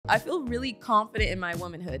I feel really confident in my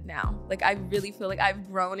womanhood now. Like, I really feel like I've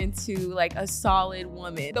grown into like a solid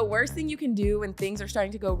woman. The worst thing you can do when things are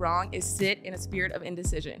starting to go wrong is sit in a spirit of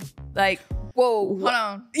indecision. Like, whoa, hold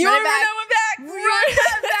on. You run want it back. Run Run it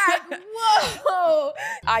back. Whoa.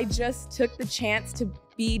 I just took the chance to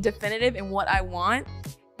be definitive in what I want.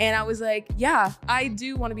 And I was like, yeah, I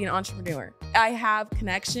do want to be an entrepreneur. I have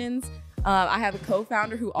connections. I have a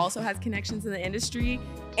co-founder who also has connections in the industry.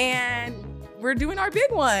 And we're doing our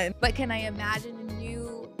big one. But can I imagine a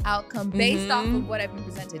new outcome based off of what I've been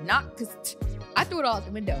presented? Not because I threw it all out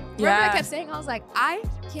the window. Remember I kept saying, I was like, I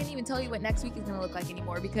can't even tell you what next week is going to look like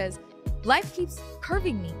anymore because life keeps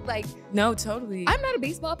curving me. Like, no, totally. I'm not a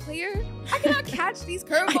baseball player. I cannot catch these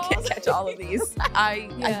curveballs. I can't catch all of these. I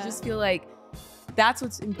just feel like that's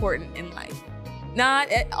what's important in life. Not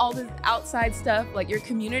all this outside stuff. Like, your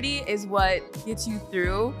community is what gets you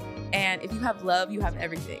through. And if you have love, you have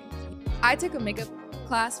everything. I took a makeup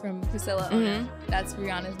class from Priscilla. That's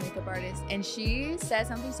Rihanna's makeup artist. And she said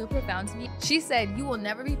something so profound to me. She said, you will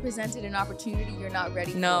never be presented an opportunity you're not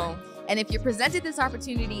ready for. And if you're presented this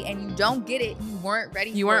opportunity and you don't get it, you weren't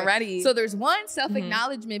ready for it. You weren't ready. So there's one,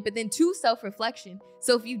 self-acknowledgement, but then two, self-reflection.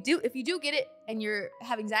 So if you do get it and you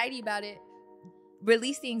have anxiety about it,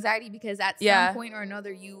 release the anxiety because at some point or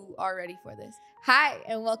another, you are ready for this. Hi,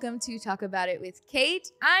 and welcome to Talk About It with Kate.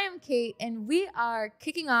 I am Kate, and we are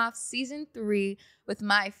kicking off season 3 with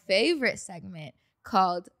my favorite segment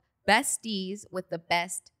called Besties with the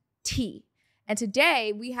Best Tea. And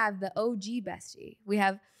today we have the OG bestie. We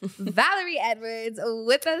have Valerie Edwards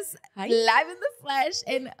with us live in the flesh.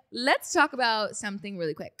 And let's talk about something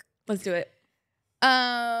really quick. Let's do it.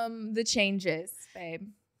 The changes, babe.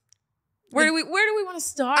 Where do we want to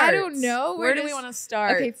start? I don't know. Where do we want to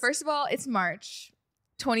start? Okay, first of all, it's March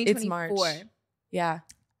 2024. It's March. Yeah.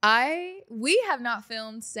 We have not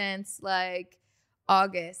filmed since like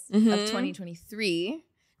August of 2023.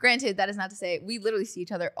 Granted, that is not to say we literally see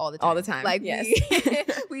each other all the time. All the time. Like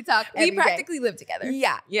we talk every We practically live together.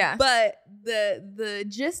 Yeah. Yeah. But the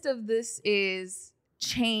gist of this is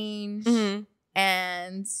change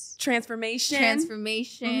and transformation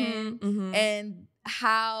and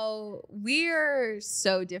how we're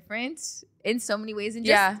so different in so many ways. And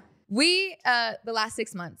just we the last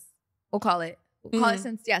 6 months, we'll call it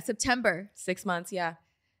since September. 6 months,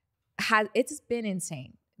 it's been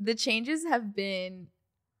insane. The changes have been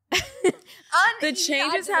the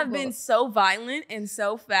changes have been so violent and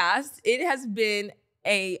so fast. It has been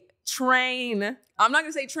a train. I'm not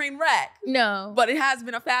gonna say train wreck. No. But it has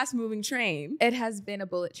been a fast moving train. It has been a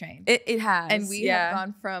bullet train. It has. And we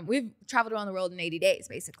have we've traveled around the world in 80 days,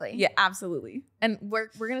 basically. Yeah, absolutely. And we're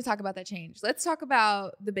gonna talk about that change. Let's talk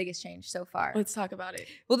about the biggest change so far. Let's talk about it.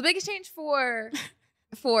 Well, the biggest change for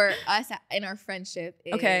us in our friendship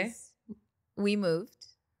is we moved.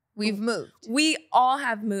 We've moved. We all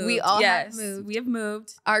have moved. We all have moved. We have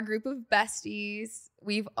moved. Our group of besties,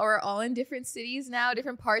 are all in different cities now,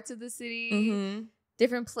 different parts of the city,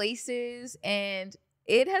 different places. And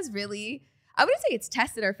it has really, I wouldn't say it's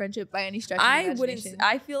tested our friendship by any stretch of the imagination.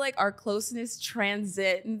 I feel like our closeness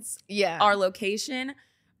transcends our location.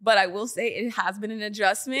 But I will say it has been an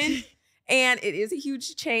adjustment. And it is a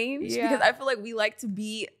huge change because I feel like we like to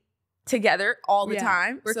be together all the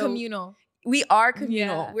time. We're communal. We are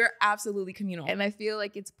communal. Yeah. We're absolutely communal. And I feel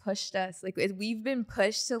like it's pushed us. Like we've been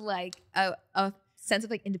pushed to like a sense of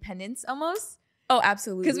like independence almost. Oh,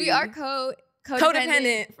 absolutely. Because we are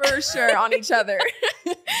codependent for sure on each other.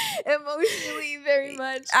 Emotionally, very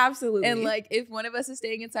much. Absolutely. And like if one of us is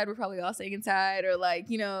staying inside, we're probably all staying inside or like,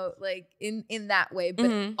 you know, like in that way.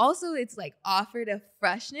 But also it's like offered a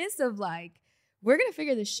freshness of like, we're going to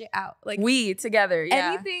figure this shit out. Like we together.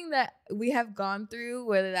 Yeah. Anything that we have gone through,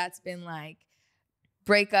 whether that's been like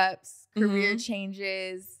breakups, career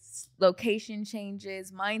changes, location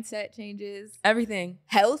changes, mindset changes, everything,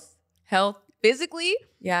 health, physically.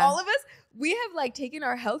 Yeah. All of us, we have like taken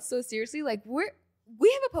our health so seriously. Like we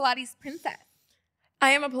have a Pilates princess. I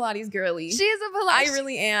am a Pilates girly. She is a Pilates. I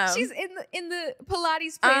really am. She's in the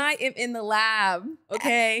Pilates place. I am in the lab.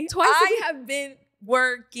 Okay. I have been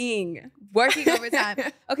working overtime.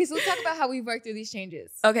 Okay, so let's talk about how we've worked through these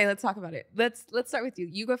changes. Okay, let's talk about it. Let's start with you.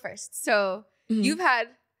 You go first. So you've had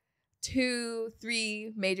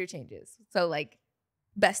 2-3 major changes. So like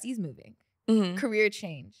besties moving, career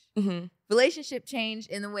change, relationship change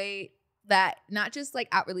in the way that not just like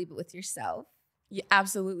outwardly, but with yourself. Yeah,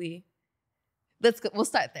 absolutely. Let's go. We'll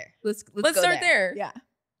start there. Let's start there. Yeah.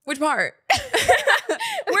 Which part?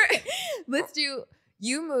 Let's do.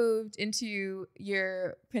 You moved into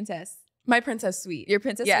my princess suite. Your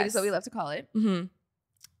princess suite is what we love to call it. And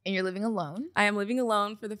you're living alone. I am living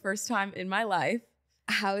alone for the first time in my life.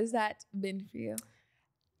 How has that been for you?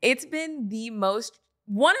 It's been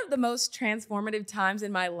one of the most transformative times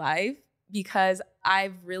in my life because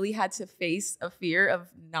I've really had to face a fear of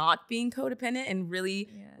not being codependent and really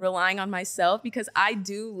relying on myself, because I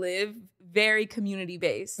do live very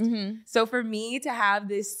community-based. Mm-hmm. So for me to have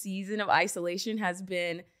this season of isolation has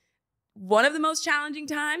been one of the most challenging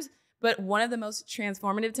times, but one of the most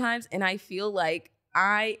transformative times. And I feel like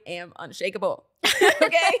I am unshakable.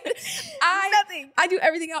 Okay? I do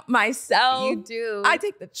everything up myself. You do. I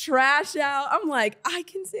take the trash out. I'm like, I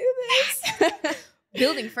can do this.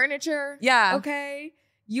 Building furniture. Yeah. Okay.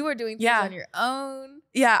 You are doing things on your own.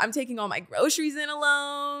 Yeah. I'm taking all my groceries in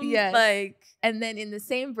alone. Yes. Like, and then in the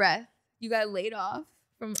same breath, you got laid off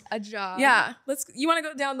from a job. Yeah. You want to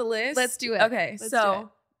go down the list? Let's do it. Okay.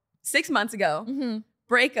 So 6 months ago,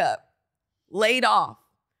 breakup, laid off,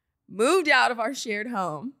 moved out of our shared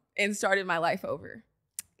home, and started my life over.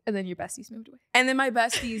 And then your besties moved away. And then my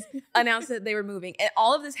besties announced that they were moving. And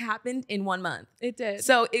all of this happened in 1 month. It did.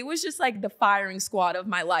 So it was just like the firing squad of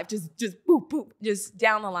my life. Just boop, boop, just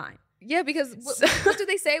down the line. Yeah, because what do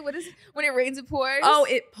they say? What is when it rains, it pours? Oh,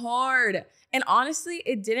 it poured. And honestly,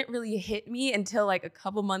 it didn't really hit me until like a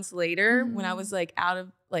couple months later when I was like out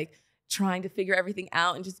of like trying to figure everything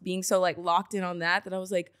out and just being so like locked in on that I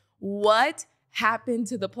was like, what happened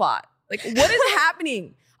to the plot? Like, what is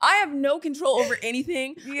happening? I have no control over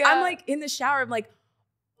anything. Yeah. I'm like in the shower. I'm like,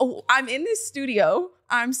 oh, I'm in this studio.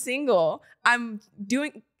 I'm single. I'm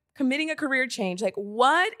committing a career change. Like,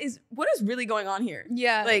 what is really going on here?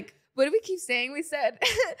 Yeah. Like, what do we keep saying? We said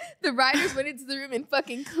the writers went into the room and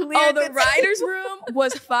fucking cleared. Oh, the writers' room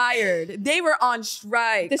was fired. They were on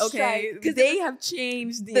strike. Because they have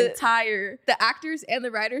changed the entire. The actors and the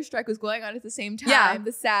writers' strike was going on at the same time. Yeah.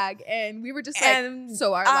 The SAG, and we were just like,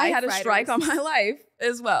 I had a strike on my life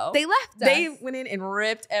as well. They left us. They went in and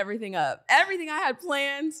ripped everything up. Everything I had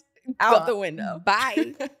planned out the window.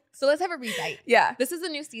 Bye. So let's have a rewrite. Yeah. This is a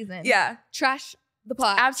new season. Yeah. Trash the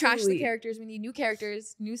plot. Absolutely. Trash the characters. We need new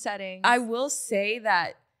characters, new settings. I will say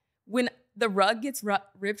that when the rug gets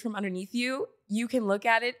ripped from underneath you, you can look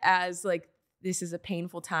at it as like, this is a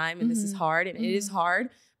painful time and this is hard, and it is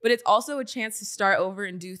hard, but it's also a chance to start over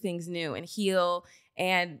and do things new and heal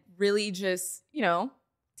and really just,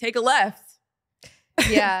 take a left.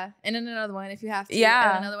 Yeah. And then another one if you have to.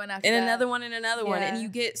 Yeah. And another one after and that. another one and another one. And you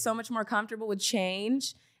get so much more comfortable with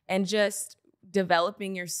change and just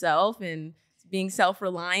developing yourself and being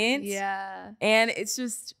self-reliant. Yeah. And it's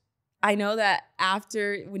just, I know that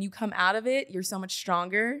when you come out of it, you're so much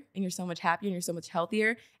stronger and you're so much happier and you're so much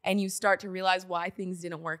healthier, and you start to realize why things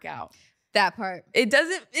didn't work out. That part. It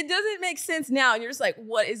doesn't make sense now. And you're just like,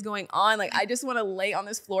 what is going on? Like, I just want to lay on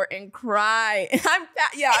this floor and cry. And I'm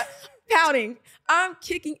pouting. I'm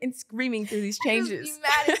kicking and screaming through these changes. You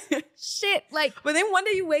mad as shit. Like, but then one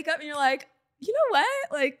day you wake up and you're like, you know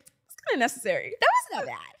what? Like, it's kind of necessary. That wasn't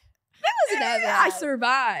that bad. That wasn't that bad. I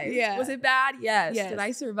survived. Yeah. Was it bad? Yes. Did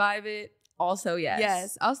I survive it? Also, yes.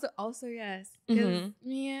 Yes. Also, yes. Because,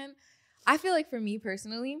 man, I feel like for me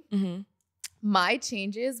personally, my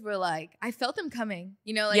changes were like, I felt them coming.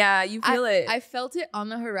 Yeah, you feel it. I felt it on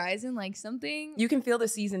the horizon, like something. You can feel the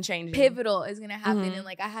season changing. Pivotal is going to happen. And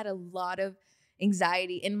like, I had a lot of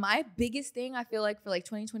anxiety. And my biggest thing, I feel like for like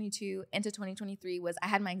 2022 into 2023 was I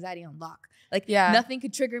had my anxiety on lock. Like, nothing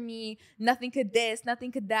could trigger me. Nothing could this.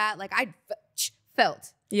 Nothing could that. Like, I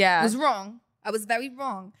felt. Yeah. I was wrong. I was very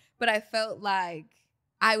wrong. But I felt like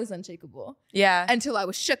I was unshakable. Yeah. Until I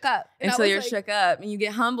was shook up. Until you're shook up and you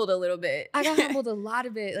get humbled a little bit. I got humbled a lot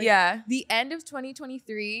of it. Like, the end of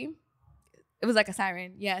 2023, it was like a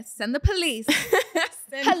siren. Yes. Send the police.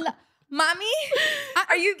 Hello. Mommy?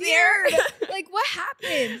 Are you there? Like, what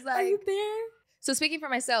happens? Like, are you there? So speaking for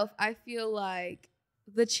myself, I feel like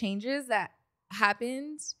the changes that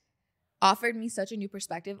happened offered me such a new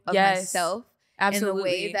perspective of myself. Absolutely. In a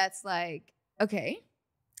way that's like, okay,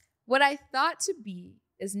 what I thought to be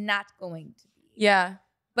is not going to be. Yeah.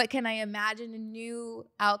 But can I imagine a new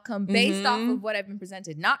outcome based off of what I've been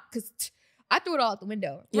presented? Not because I threw it all out the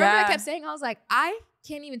window. Remember I kept saying, I was like, I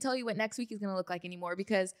can't even tell you what next week is going to look like anymore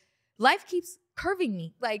because life keeps curving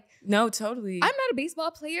me. Like, no, totally. I'm not a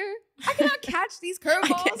baseball player. I cannot catch these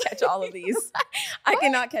curveballs. I can't catch all of these. I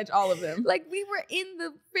cannot catch all of them. Like, we were in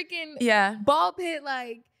the freaking ball pit,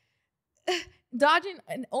 like, dodging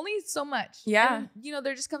and only so much. Yeah. And,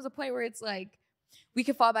 there just comes a point where it's like, we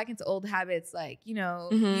could fall back into old habits. Like,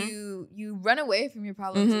 you run away from your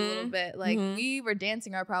problems a little bit. Like, we were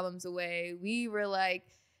dancing our problems away. We were like,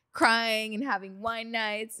 crying and having wine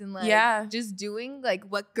nights and like just doing like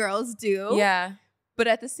what girls do. Yeah. But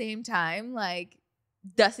at the same time, like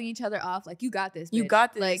dusting each other off, like, you got this, bitch. You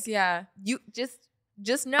got this. Like, yeah. You just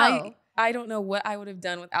Just know. I don't know what I would have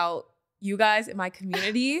done without you guys in my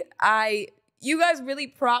community. You guys really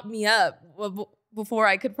propped me up before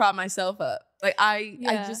I could prop myself up. Like I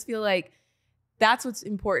just feel like that's what's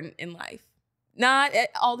important in life. Not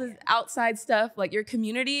all the outside stuff. Like your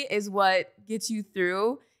community is what gets you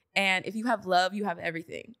through. And if you have love, you have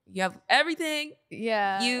everything. You have everything.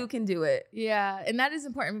 Yeah. You can do it. Yeah. And that is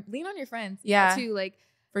important. Lean on your friends. Yeah. Too. Like,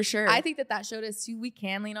 for sure. I think that showed us too. We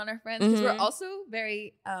can lean on our friends because we're also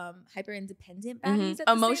very hyper independent baddies. At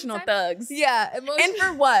the emotional same time. thugs. Yeah. And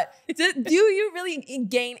for what? Do you really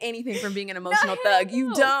gain anything from being an emotional thug?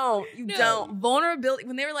 You don't. You don't. Vulnerability.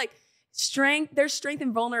 When they were like, there's strength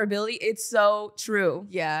in vulnerability. It's so true.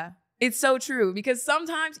 Yeah. It's so true because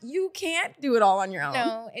sometimes you can't do it all on your own.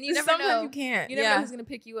 No, and you never sometimes know. You can't. You never know who's gonna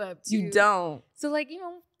pick you up. Too. You don't. So like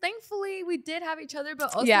thankfully we did have each other,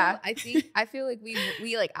 but also I feel like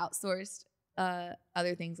we like outsourced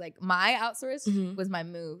other things. Like my outsource was my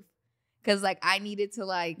move because like I needed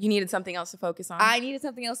to you needed something else to focus on. I needed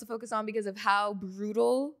something else to focus on because of how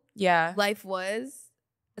brutal life was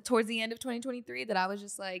towards the end of 2023. That I was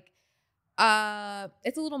just like,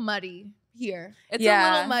 it's a little muddy. Here. It's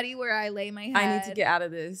a little muddy where I lay my head. I need to get out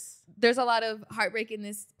of this. There's a lot of heartbreak in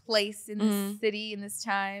this place, in this city, in this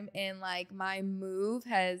time. And like my move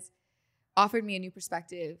has offered me a new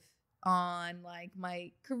perspective on like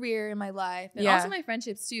my career and my life and also my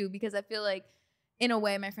friendships too, because I feel like in a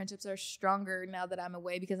way my friendships are stronger now that I'm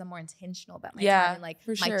away because I'm more intentional about my time and like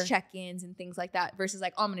my check-ins and things like that versus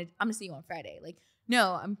like, oh, I'm gonna see you on Friday. Like,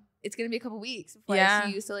 no, it's gonna be a couple weeks before I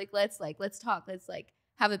see you. So like let's talk. Let's like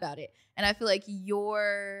have about it. And I feel like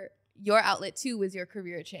your outlet too was your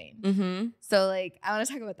career change. So like I want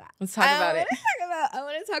to talk about that. Let's talk about it. I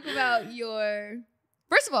want to talk about your.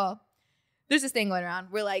 First of all, there's this thing going around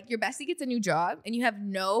where like your bestie gets a new job and you have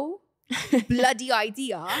no bloody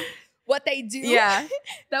idea what they do. Yeah,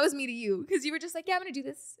 that was me to you because you were just like, yeah, I'm gonna do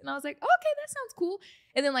this, and I was like, oh, okay, that sounds cool.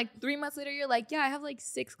 And then like 3 months later, you're like, yeah, I have like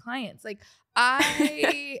 6 clients. Like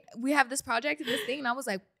we have this project and this thing, and I was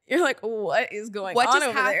like. You're like, what is going on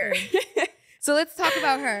over there? So let's talk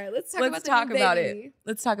about her. Let's talk about it.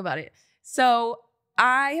 Let's talk about it. So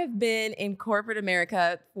I have been in corporate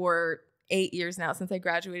America for 8 years now since I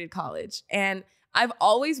graduated college. And I've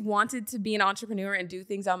always wanted to be an entrepreneur and do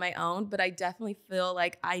things on my own, but I definitely feel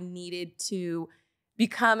like I needed to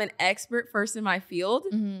become an expert first in my field.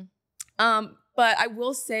 But I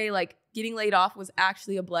will say like getting laid off was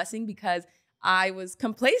actually a blessing because I was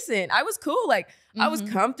complacent. I was cool. Like I was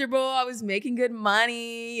comfortable. I was making good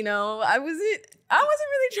money. You know, I wasn't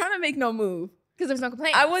really trying to make no move because there's no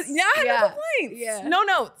complaints. I had no complaints. No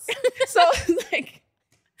notes. So I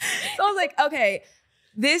was like, okay,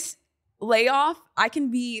 this layoff, I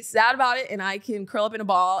can be sad about it and I can curl up in a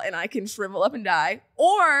ball and I can shrivel up and die,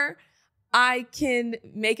 or I can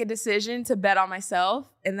make a decision to bet on myself.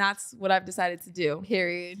 And that's what I've decided to do.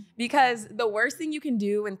 Period. Because the worst thing you can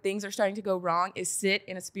do when things are starting to go wrong is sit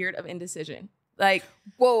in a spirit of indecision. Like,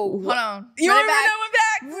 whoa, hold on. You want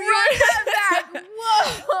to run that back?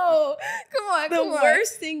 Whoa. Come on. The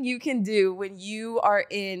worst thing you can do when you are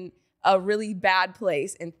in a really bad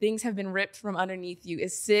place and things have been ripped from underneath you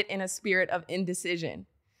is sit in a spirit of indecision.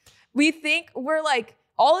 We think we're like,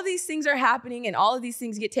 all of these things are happening and all of these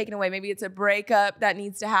things get taken away. Maybe it's a breakup that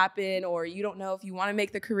needs to happen, or you don't know if you want to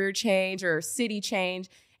make the career change or city change.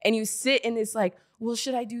 And you sit in this like, well,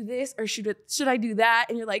 should I do this or should I do that?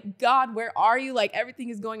 And you're like, God, where are you? Like everything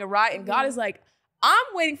is going awry. And God is like, I'm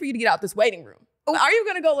waiting for you to get out this waiting room. Ooh. Are you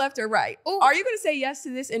going to go left or right? Ooh. Are you going to say yes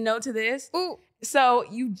to this and no to this? Ooh. So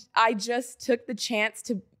I just took the chance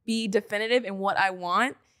to be definitive in what I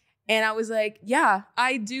want. And I was like, yeah,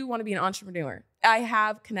 I do want to be an entrepreneur. I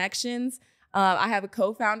have connections. I have a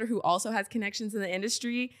co-founder who also has connections in the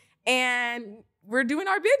industry, and we're doing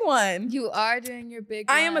our big one. You are doing your big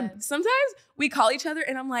one. Sometimes we call each other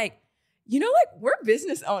and I'm like, like we're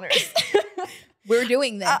business owners. We're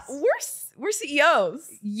doing this. We're CEOs.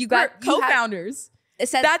 We're co-founders.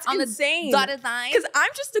 That's insane. Dotted line. Because I'm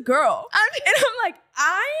just a girl. And I'm like,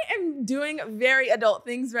 I am doing very adult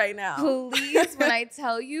things right now. Please, when I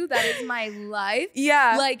tell you that is my life.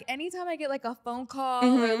 Yeah. Like anytime I get like a phone call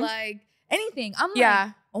or like anything, I'm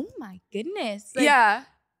like, oh my goodness. Like, yeah.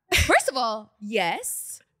 First of all,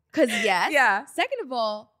 yes. Because yes. Yeah. Second of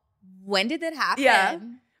all, when did that happen? Yeah.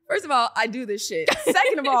 First of all, I do this shit.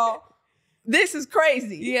 Second of all, this is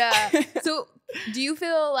crazy. Yeah. So do you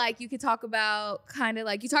feel like you could talk about kind of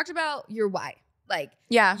like, you talked about your why. Like,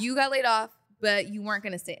 yeah, you got laid off, but you weren't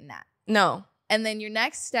going to sit in that. No. And then your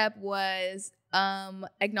next step was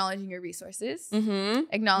acknowledging your resources,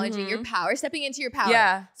 acknowledging your power, stepping into your power.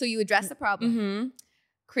 Yeah. So you addressed the problem,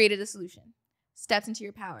 created a solution. stepped into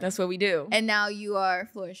your power. That's what we do. And now you are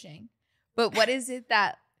flourishing. But what is it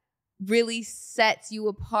that really sets you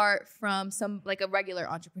apart from some, like a regular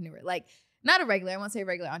entrepreneur? Like, not a regular, I won't say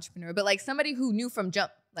regular entrepreneur, but like somebody who knew from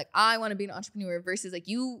jump, like, I want to be an entrepreneur, versus like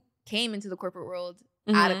you came into the corporate world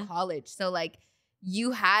out of college. So like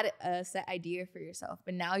you had a set idea for yourself,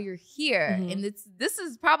 but now you're here, and this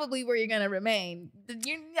is probably where you're gonna remain.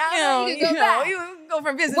 You go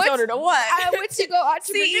from business owner to what? I want to go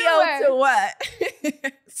entrepreneur. CEO to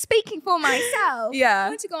what? Speaking for myself, yeah.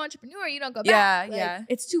 Once you go entrepreneur, you don't go back. Yeah.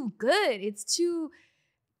 It's too good.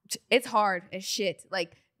 It's hard as shit.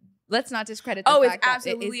 Like, let's not discredit the fact it's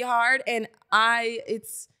absolutely hard, and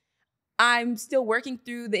I'm still working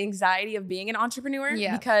through the anxiety of being an entrepreneur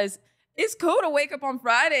because it's cool to wake up on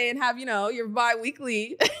Friday and have, your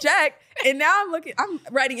bi-weekly check. And now I'm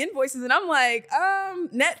writing invoices and I'm like,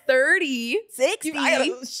 net 30, 60,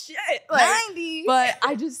 shit, like, 90. But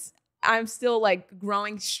I'm still like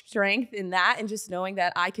growing strength in that, and just knowing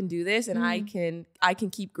that I can do this, and I can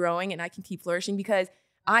keep growing, and I can keep flourishing because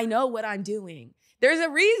I know what I'm doing. There's a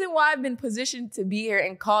reason why I've been positioned to be here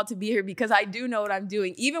and called to be here, because I do know what I'm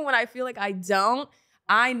doing. Even when I feel like I don't,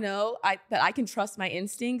 I know that I can trust my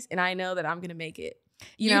instincts, and I know that I'm going to make it.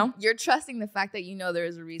 You're trusting the fact that there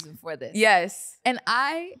is a reason for this. Yes. And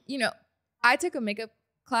I took a makeup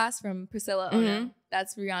class from Priscilla Ono.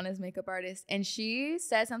 That's Rihanna's makeup artist. And she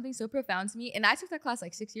said something so profound to me. And I took that class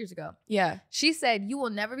like 6 years ago. Yeah. She said, you will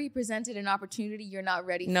never be presented an opportunity you're not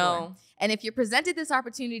ready for. And if you're presented this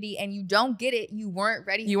opportunity and you don't get it, you weren't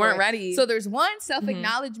ready for it. You weren't ready. So there's one,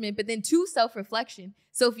 self-acknowledgement, but then two, self-reflection.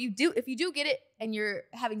 So if you do get it and you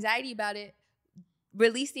have anxiety about it,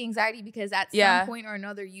 release the anxiety, because at some point or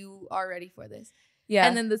another, you are ready for this. Yeah.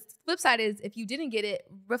 And then the flip side is, if you didn't get it,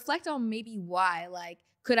 reflect on maybe why. Like,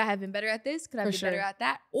 could I have been better at this? Could I have been better at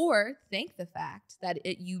that? Or thank the fact that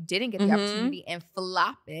you didn't get the opportunity and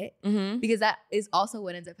flop it, because that is also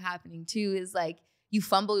what ends up happening too, is like you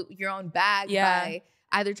fumble your own bag by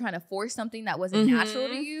either trying to force something that wasn't natural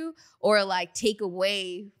to you, or like take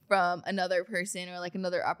away from another person or like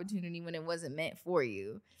another opportunity when it wasn't meant for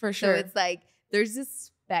you. For sure. So it's like there's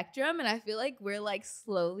this spectrum, and I feel like we're like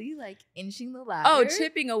slowly like inching the ladder. Oh,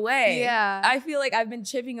 chipping away. Yeah. I feel like I've been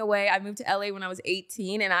chipping away. I moved to LA when I was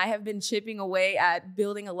 18, and I have been chipping away at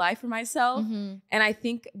building a life for myself. And I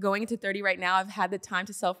think going into 30 right now, I've had the time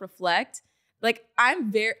to self-reflect. Like,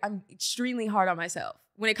 I'm extremely hard on myself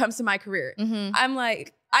when it comes to my career. I'm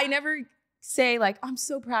like, I never say like, I'm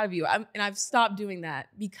so proud of you. And I've stopped doing that,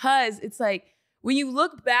 because it's like, when you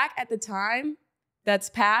look back at the time that's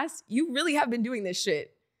passed, you really have been doing this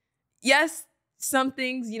shit. Yes, some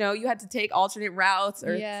things, you had to take alternate routes,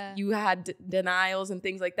 or you had denials and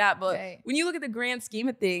things like that. But when you look at the grand scheme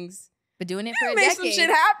of things, but doing it for a decade, decade. some shit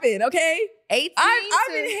happen, okay? 18.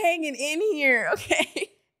 I've been hanging in here, okay?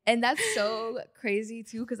 And that's so crazy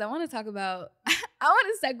too, because I want to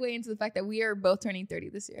segue into the fact that we are both turning 30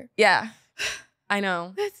 this year. Yeah, I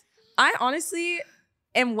know. I honestly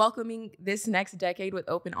am welcoming this next decade with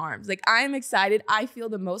open arms. Like, I am excited. I feel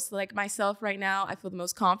the most like myself right now. I feel the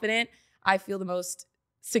most confident. I feel the most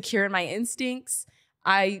secure in my instincts.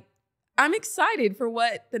 I'm excited for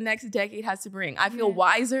what the next decade has to bring. I feel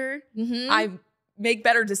wiser. I make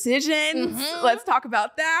better decisions. Let's talk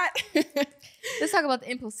about that. Let's talk about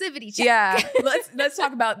the impulsivity check. Yeah, let's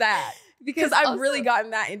talk about that, because I've really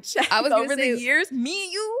gotten that in check over the years. Me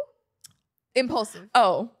and you, impulsive.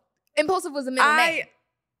 Oh, impulsive was a middle name.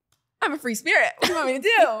 I'm a free spirit. What do you want me to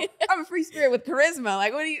do? I'm a free spirit with charisma.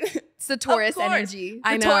 Like, what do you? It's the Taurus energy.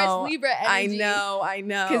 I know. Taurus Libra energy. I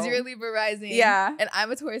know. Because you're a Libra rising. Yeah. And I'm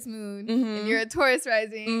a Taurus moon. And you're a Taurus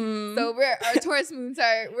rising. So our Taurus moons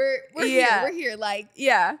are, we're here. We're here. Like,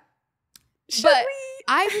 yeah. Let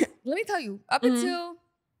me tell you, up until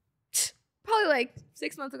probably like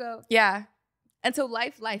 6 months ago. Yeah. Until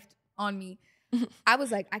life on me. I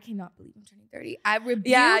was like, I cannot believe I'm turning 30. I rebuked.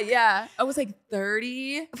 Yeah. I was like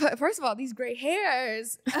 30. But first of all, these gray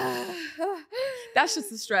hairs. That's just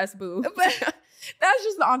the stress, boo. That's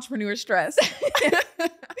just the entrepreneur stress.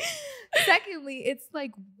 Secondly, it's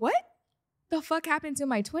like, what the fuck happened to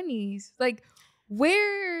my 20s? Like,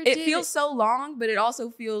 where it feels so long, but it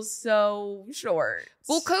also feels so short.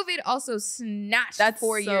 Well, COVID also snatched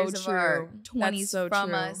 4 years of our 20s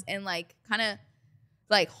from us, and like kind of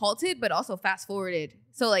like halted, but also fast forwarded.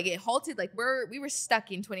 So like it halted, like we were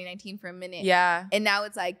stuck in 2019 for a minute. Yeah. And now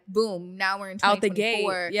it's like, boom, now we're in 2024. Out the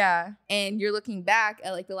gate. Yeah. And you're looking back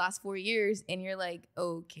at like the last 4 years, and you're like,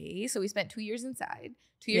 okay, so we spent 2 years inside,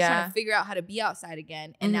 2 years trying to figure out how to be outside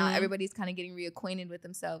again. And now everybody's kind of getting reacquainted with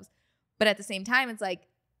themselves. But at the same time, it's like,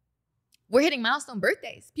 we're hitting milestone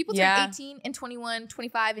birthdays. People turn 18 and 21,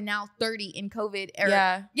 25, and now 30 in COVID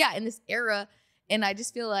era. Yeah, in this era. And I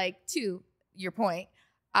just feel like, to your point,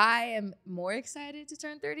 I am more excited to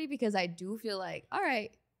turn 30 because I do feel like, all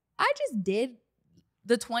right, I just did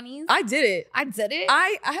the 20s. I did it.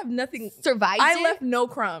 I have nothing. Survived I left no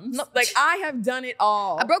crumbs. No. Like, I have done it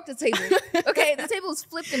all. I broke the table. Okay, the table was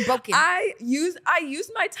flipped and broken. I used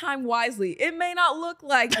my time wisely. It may not look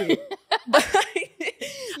like it, but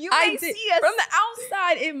you may see us from the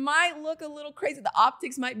outside. It might look a little crazy. The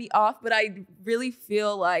optics might be off, but I really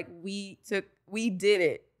feel like we did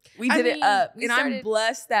it. We did it up, and I'm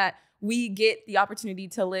blessed that we get the opportunity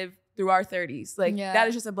to live through our 30s. Like, that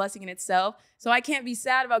is just a blessing in itself. So I can't be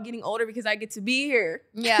sad about getting older because I get to be here.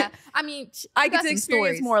 Yeah. I mean, I get to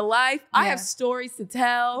experience more life. I have stories to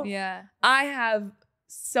tell. Yeah. I have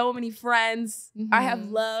so many friends. I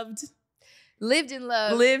have lived and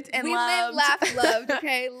loved. We lived, laughed, loved.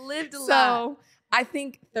 Okay. Lived a lot. So I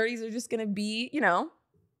think 30s are just going to be,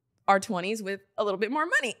 our 20s with a little bit more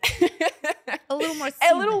money. A little more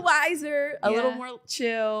a little wiser, a little more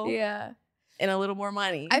chill. Yeah. And a little more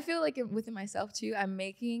money. I feel like within myself too, I'm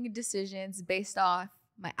making decisions based off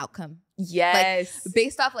my outcome. Yes. Like,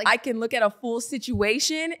 based off I can look at a full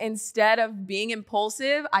situation instead of being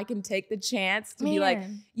impulsive. I can take the chance to be like,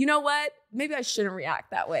 you know what? Maybe I shouldn't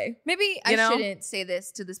react that way. Maybe I shouldn't say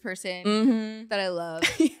this to this person that I love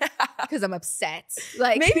because I'm upset.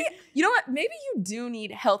 Like, maybe, you know what? Maybe you do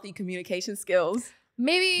need healthy communication skills.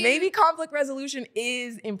 Maybe conflict resolution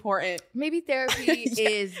is important. Maybe therapy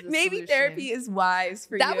is the solution. Therapy is wise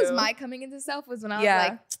for you. That was my coming into self, was when I was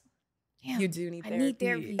like, damn, you do need therapy. I need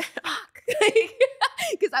therapy. Fuck.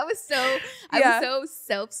 Because I was so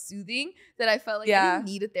self-soothing that I felt like I didn't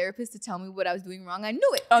need a therapist to tell me what I was doing wrong. I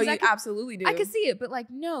knew it. Oh, you absolutely do. I could see it. But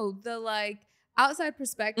no, the outside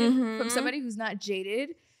perspective from somebody who's not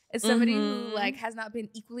jaded, as somebody who has not been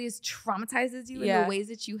equally as traumatized as you in the ways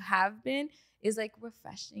that you have been, is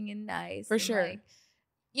refreshing and nice. For sure.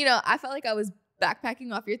 I felt like I was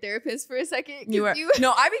backpacking off your therapist for a second. You were.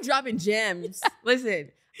 No, I be dropping gems.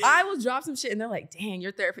 Listen, I will drop some shit and they're like, dang,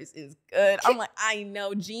 your therapist is good. I'm like, I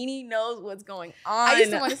know. Jeannie knows what's going on. I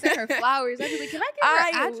used to want to send her flowers. I'd be like, can I get her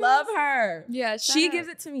address? I love her. Yeah, she gives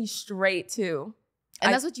it to me straight too.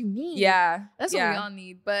 And that's what you need. Yeah. That's what we all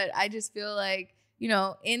need. But I just feel like,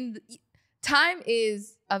 time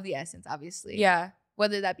is of the essence, obviously. Yeah.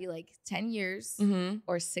 Whether that be 10 years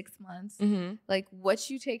or 6 months, what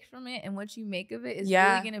you take from it and what you make of it is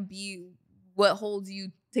really going to be what holds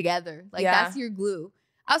you together. That's your glue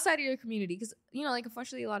outside of your community. Because,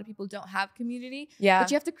 unfortunately, a lot of people don't have community. Yeah. But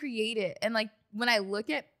you have to create it. And when I look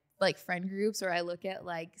at friend groups or I look at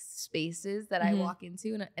spaces that I walk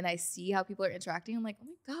into and I see how people are interacting, I'm like, oh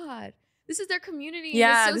my God. This is their community.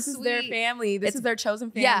 Yeah, this is their family. This is their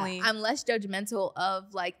chosen family. Yeah, I'm less judgmental of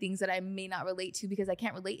things that I may not relate to because I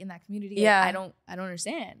can't relate in that community. Yeah, I don't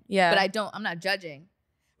understand. Yeah, but I'm not judging.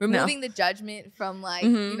 Removing the judgment from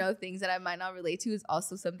things that I might not relate to is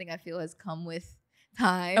also something I feel has come with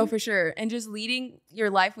time. Oh, for sure. And just leading your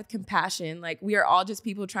life with compassion. We are all just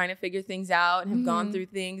people trying to figure things out and have gone through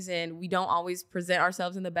things, and we don't always present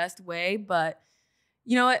ourselves in the best way. But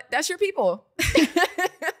you know what? That's your people.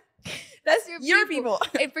 That's your people.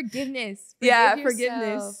 And forgiveness.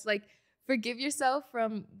 Forgiveness. Forgive yourself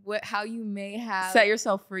from how you may have. Set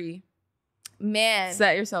yourself free. Man.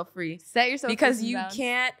 Set yourself free. Because you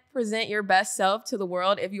can't present your best self to the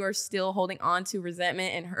world if you are still holding on to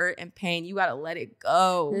resentment and hurt and pain. You got to let it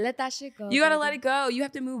go. Let that shit go. You got to let it go. You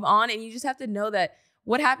have to move on, and you just have to know that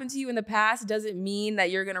what happened to you in the past doesn't mean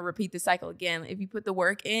that you're going to repeat the cycle again. If you put the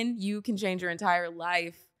work in, you can change your entire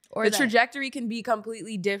life. Or the trajectory can be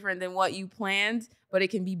completely different than what you planned, but it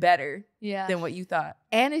can be better than what you thought.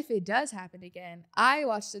 And if it does happen again, I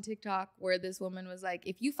watched a TikTok where this woman was like,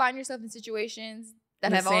 if you find yourself in situations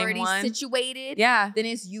that have already situated, then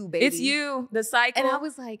it's you, baby. It's you. The cycle. And I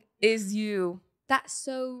was like, is you. That's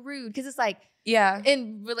so rude. Because it's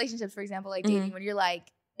in relationships, for example, dating, when you're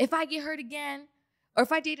like, if I get hurt again, or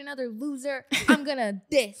if I date another loser, I'm going to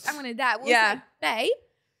this, I'm going to that. Well, babe.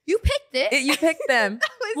 You picked it. You picked them.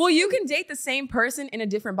 Well, you can date the same person in a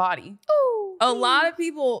different body. Ooh, a lot of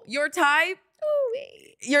people, your type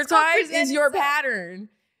is your pattern.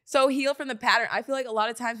 So heal from the pattern. I feel like a lot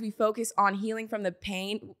of times we focus on healing from the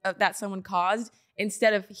pain that someone caused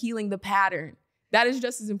instead of healing the pattern. That is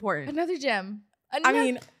just as important. Another gem. I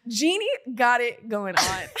mean, Jeannie got it going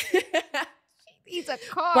on. He's a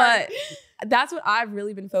car. But that's what I've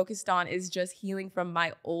really been focused on, is just healing from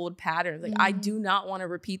my old patterns. I do not want to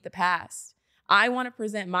repeat the past. I want to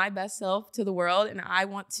present my best self to the world, and I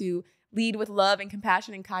want to lead with love and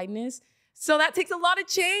compassion and kindness. So that takes a lot of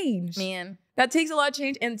change. Man. That takes a lot of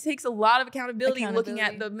change and takes a lot of accountability. Looking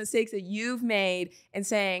at the mistakes that you've made and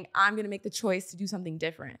saying, I'm going to make the choice to do something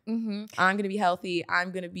different. I'm going to be healthy.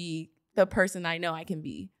 I'm going to be the person I know I can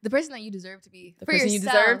be. The person that you deserve to be. The person yourself. You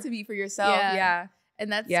deserve to be for yourself. Yeah.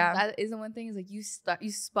 And that is the one thing is like you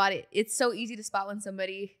spot it. It's so easy to spot when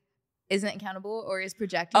somebody isn't accountable or is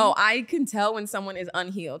projecting. Oh, I can tell when someone is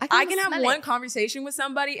unhealed. I can have one conversation with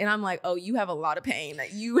somebody and I'm like, oh, you have a lot of pain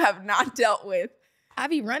that you have not dealt with. I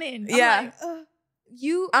be running. Yeah. I'm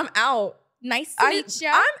like, I'm out. Nice to meet you.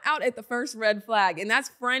 I'm out at the first red flag. And that's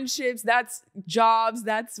friendships, that's jobs,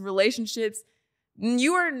 that's relationships.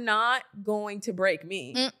 You are not going to break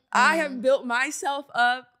me. I have built myself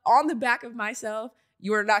up on the back of myself.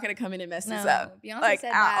 You are not going to come in and mess this up. Beyonce like,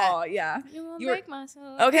 said at all. Yeah. You won't break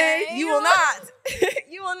myself. Okay? You will not.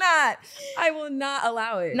 You will not. I will not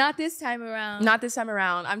allow it. Not this time around. Not this time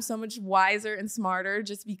around. I'm so much wiser and smarter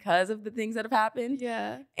just because of the things that have happened.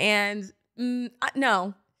 Yeah. And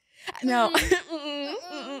no. And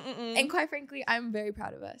quite frankly, I'm very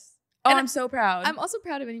proud of us. Oh, and I'm so proud. I'm also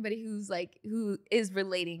proud of anybody who is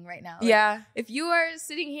relating right now. Like, yeah. If you are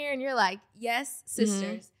sitting here and you're like, yes,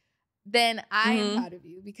 sisters, then I am proud of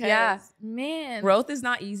you because, man. Growth is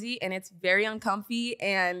not easy and it's very uncomfy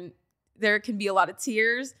and there can be a lot of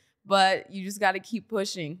tears, but you just got to keep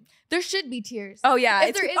pushing. There should be tears. Oh, yeah.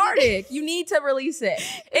 It's cathartic. You need to release it.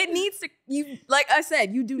 It needs to, like I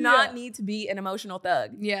said, you do not need to be an emotional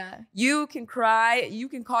thug. Yeah. You can cry. You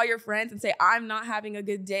can call your friends and say, I'm not having a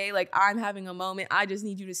good day. Like, I'm having a moment. I just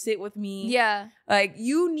need you to sit with me. Yeah. Like,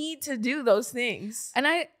 you need to do those things. And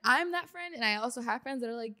I'm that friend. And I also have friends that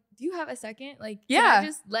are like, do you have a second? Like, can I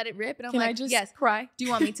just let it rip? And I'm like, yes. Cry. Do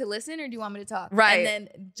you want me to listen or do you want me to talk? Right. And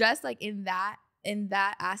then just like in that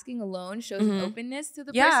asking alone shows an openness to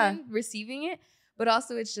the person receiving it. But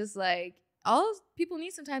also it's just like all people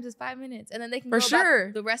need sometimes is 5 minutes and then they can go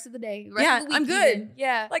about the rest of the day. The rest of the week I'm good. Even.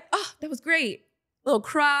 Yeah. Like, oh, that was great. Little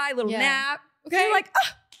cry, little nap. Okay. You're like,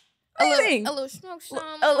 a little smoke some,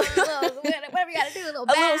 whatever you gotta do, a little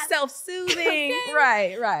self-soothing.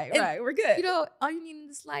 Okay. Right. We're good. You know, all you need in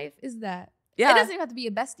this life is that. Yeah. It doesn't even have to be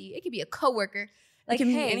a bestie. It could be a coworker. Like, it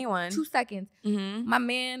can hey, be anyone. 2 seconds. My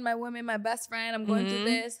man, my woman, my best friend, I'm going through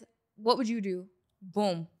this. What would you do?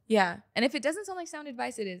 Boom. Yeah. And if it doesn't sound like sound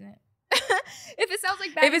advice, it isn't. If it sounds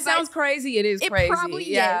like bad advice, sounds crazy, it is crazy. It probably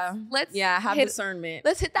is. Have discernment.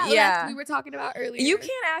 Let's hit that left we were talking about earlier. You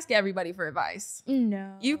can't ask everybody for advice.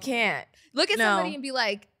 No. You can't. Look at somebody and be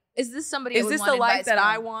like, is this somebody Is this the life that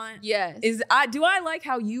I want? Yes. Do I like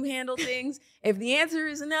how you handle things? If the answer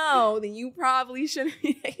is no, then you probably shouldn't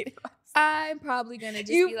be taking advice. I'm probably going to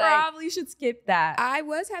just You probably should skip that. I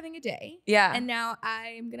was having a day. Yeah. And now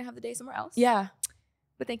I'm going to have the day somewhere else. Yeah.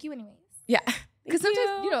 But thank you anyways. Yeah. Because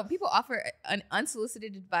sometimes, people offer an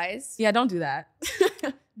unsolicited advice. Yeah, don't do that.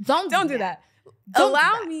 Don't do that.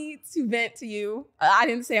 Allow me to vent to you. I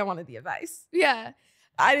didn't say I wanted the advice. Yeah.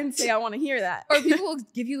 I didn't say I want to hear that. Or people will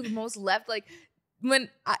give you the most left, like, when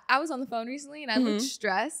I was on the phone recently and I looked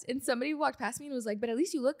stressed and somebody walked past me and was like, but at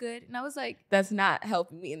least you look good. And I was like, that's not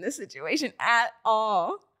helping me in this situation at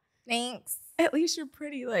all. Thanks. At least you're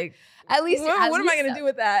pretty. Like, at least what am I going to do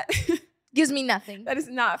with that? Gives me nothing. That is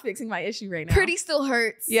not fixing my issue right now. Pretty still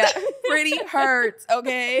hurts. Yeah. Pretty hurts.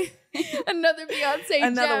 Okay. Another Beyonce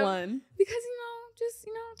Another gem. one. Because,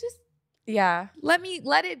 just yeah. Let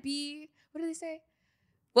it be. What do they say?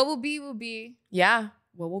 What will be, will be. Yeah.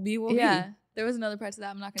 What will be, will be. There was another part to that.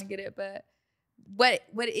 I'm not going to get it, but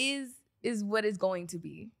what is what is going to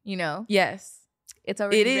be, Yes. It's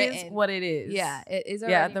already written. It is what it is. Yeah, it is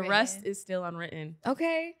already the written. rest is still unwritten.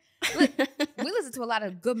 Okay. We listen to a lot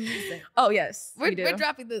of good music. Oh, yes. We're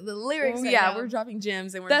dropping the lyrics. Well, right now. We're dropping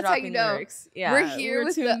gems and we're That's dropping lyrics. Yeah. We're here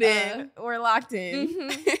with tuned in. We're locked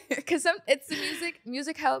in. Because it's the music.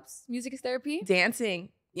 Music helps. Music is therapy. Dancing.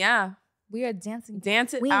 Yeah. We are dancing.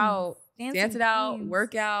 Dance it queens. out. Dance it out. Queens.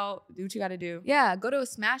 Work out. Do what you got to do. Yeah. Go to a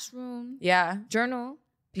smash room. Yeah. Journal.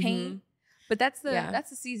 Paint. But that's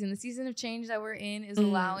the season. The season of change that we're in is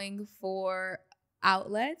allowing for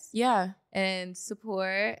outlets. Yeah. And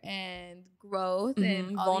support and growth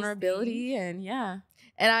and all vulnerability and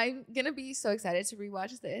And I'm going to be so excited to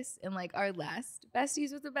rewatch this in like our last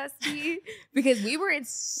Besties with the Bestie because we were in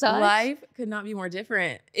such... Life could not be more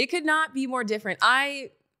different. It could not be more different.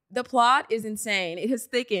 The plot is insane. It has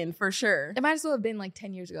thickened for sure. It might as well have been like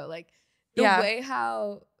 10 years ago. Like the way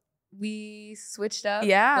how we switched up.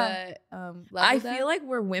 Yeah. But, I feel like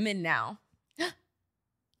we're women now.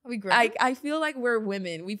 Are we grown? I feel like we're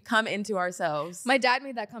women. We've come into ourselves. My dad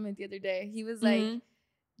made that comment the other day. He was like,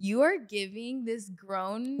 you are giving this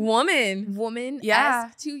grown woman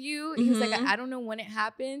to you. He was like, I don't know when it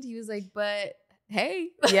happened. He was like, but hey,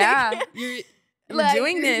 you're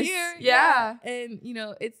doing this. Here. Yeah. And you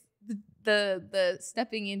know, it's the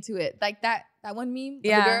stepping into it, like that one meme of the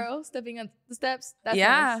girl stepping on the steps. That's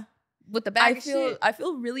us. With the bag of shit. I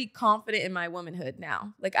feel really confident in my womanhood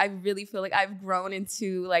now. Like I really feel like I've grown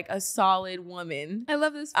into like a solid woman. I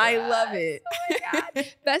love this. I love it. Oh my God.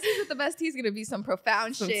 Besties with the Besties is gonna be some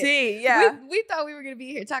profound shit. Tea, yeah. We thought we were gonna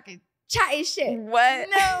be here talking chatty shit. What?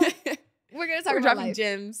 No. We're gonna talk about life.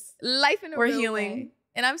 Gems. Life in a We're real healing. way.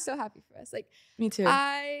 And I'm so happy for us. Like me too.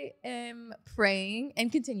 I am praying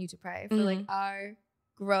and continue to pray for like our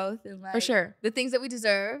growth and like for sure the things that we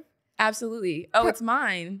deserve. Absolutely. Oh, it's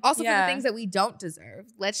mine. Also for the things that we don't deserve.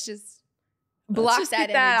 Let's just block that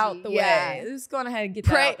energy out the way. Let's go ahead and get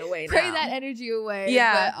that out the way now. Pray that energy away.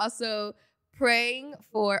 Yeah. But also praying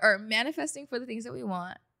for or manifesting for the things that we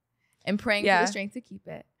want and praying for the strength to keep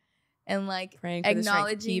it. And like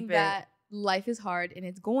acknowledging that life is hard and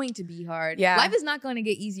it's going to be hard. Yeah. Life is not going to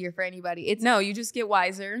get easier for anybody. No, you just get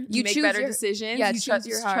wiser. You make better decisions. Yeah, you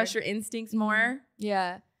trust your instincts more.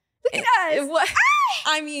 Yeah. Look at us. What?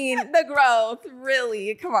 I mean, the growth,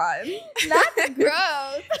 really. Come on. Not the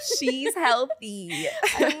growth. She's healthy.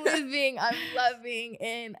 I'm loving.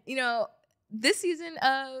 And, you know, this season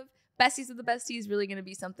of Besties with the Besties is really going to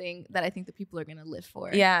be something that I think the people are going to live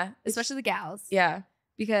for. Yeah. Especially the gals. Yeah.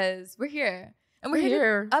 Because we're here. And we're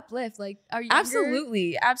here to uplift. Like, our younger.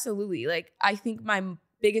 Absolutely. Like, I think my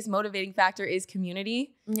biggest motivating factor is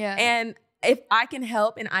community. Yeah. And if I can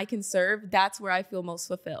help and I can serve, that's where I feel most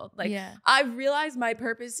fulfilled. Like, I've realized my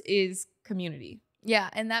purpose is community. Yeah,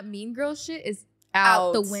 and that mean girl shit is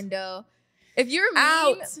out the window. If you're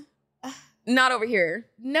mean, not over here.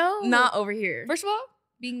 No, not over here. First of all,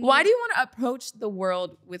 being mean. Why do you want to approach the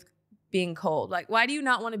world with being cold? Like, why do you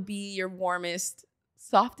not want to be your warmest,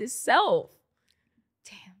 softest self?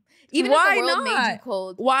 Damn. Even if the world made you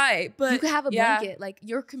cold. Why? But you could have a blanket. Like,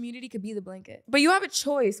 your community could be the blanket. But you have a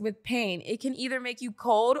choice with pain. It can either make you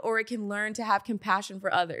cold or it can learn to have compassion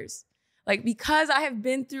for others. Like, because I have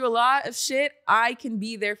been through a lot of shit, I can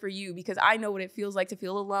be there for you because I know what it feels like to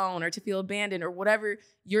feel alone or to feel abandoned or whatever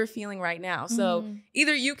you're feeling right now. So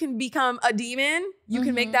either you can become a demon, you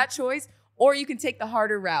can make that choice, or you can take the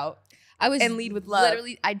harder route and lead with love.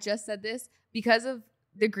 Literally, I just said this because of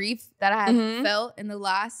the grief that I have felt in the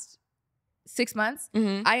last 6 months.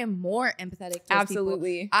 I am more empathetic to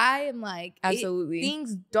people. I am like,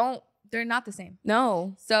 things they're not the same.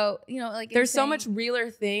 No. So, you know, like there's so much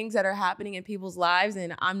realer things that are happening in people's lives,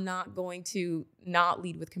 and I'm not going to not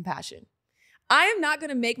lead with compassion. I am not going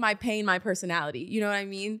to make my pain my personality. You know what I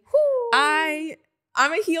mean? I'm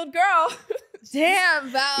a healed girl. Damn,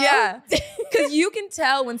 Val. Yeah. Because you can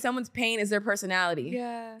tell when someone's pain is their personality.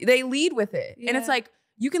 Yeah. They lead with it. And it's like,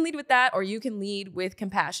 you can lead with that, or you can lead with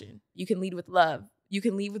compassion. You can lead with love. You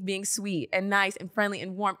can lead with being sweet and nice and friendly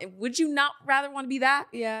and warm. And would you not rather want to be that?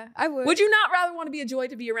 Yeah, I would. Would you not rather want to be a joy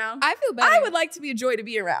to be around? I feel better. I would like to be a joy to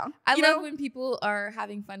be around. I love when people are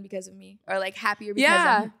having fun because of me, or like happier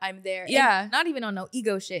because I'm there. Yeah. And not even on no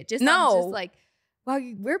ego shit. Just just like, wow,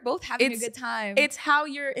 we're both having a good time. It's how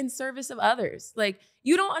you're in service of others. Like,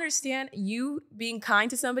 you don't understand, you being kind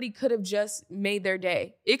to somebody could have just made their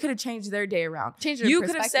day. It could have changed their day around. You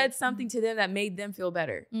could have said something to them that made them feel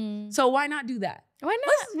better. So why not do that? Why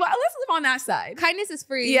not? Let's live on that side. Kindness is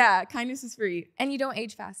free. Yeah, kindness is free. And you don't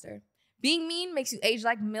age faster. Being mean makes you age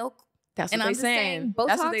like milk. That's what they're saying.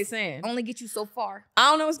 That's what they're saying. Only get you so far.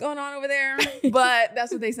 I don't know what's going on over there, but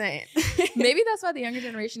that's what they're saying. Maybe that's why the younger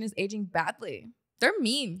generation is aging badly. They're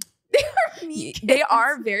mean. They're mean. They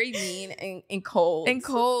are very mean and cold. And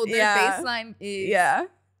cold. Their baseline is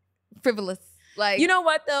frivolous. Like, you know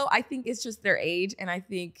what though? I think it's just their age, and I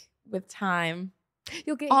think with time,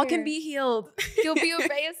 you'll get all can be healed. You'll be a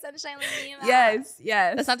ray of sunshine like me. Yes.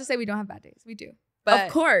 That's not to say we don't have bad days. We do. But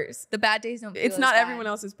of course, the bad days don't feel it's not everyone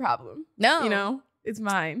else's problem. No. You know, it's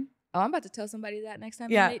mine. Oh, I'm about to tell somebody that next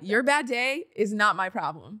time. Yeah, your bad day is not my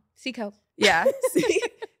problem. Seek help. Yeah.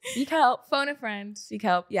 Seek help. Phone a friend. Seek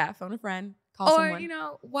help. Yeah, phone a friend. Call someone. Or, you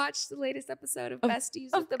know, watch the latest episode of Besties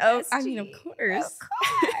with the Besties. I mean, of course.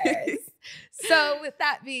 Of course. So with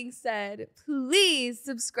that being said, please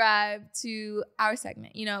subscribe to our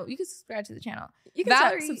segment. You know, you can subscribe to the channel. You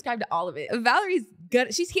can subscribe to all of it. Valerie's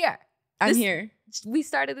good. She's here. I'm here. We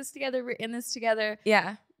started this together. We're in this together.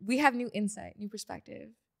 Yeah. We have new insight, new perspective.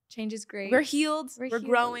 Change is great. We're healed. We're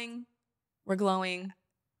growing. We're glowing.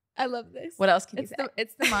 I love this. What else can you say?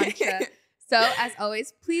 It's the mantra. So as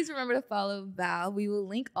always, please remember to follow Val. We will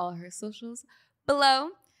link all her socials below.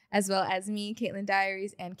 as well as me, Caitlin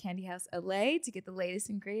Diaries, and Candy House LA to get the latest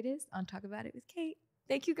and greatest on Talk About It with Kate.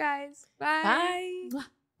 Thank you guys. Bye.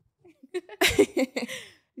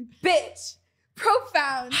 Bitch.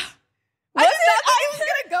 Profound. I was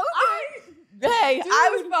gonna go there. Hey, I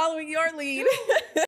was following your lead.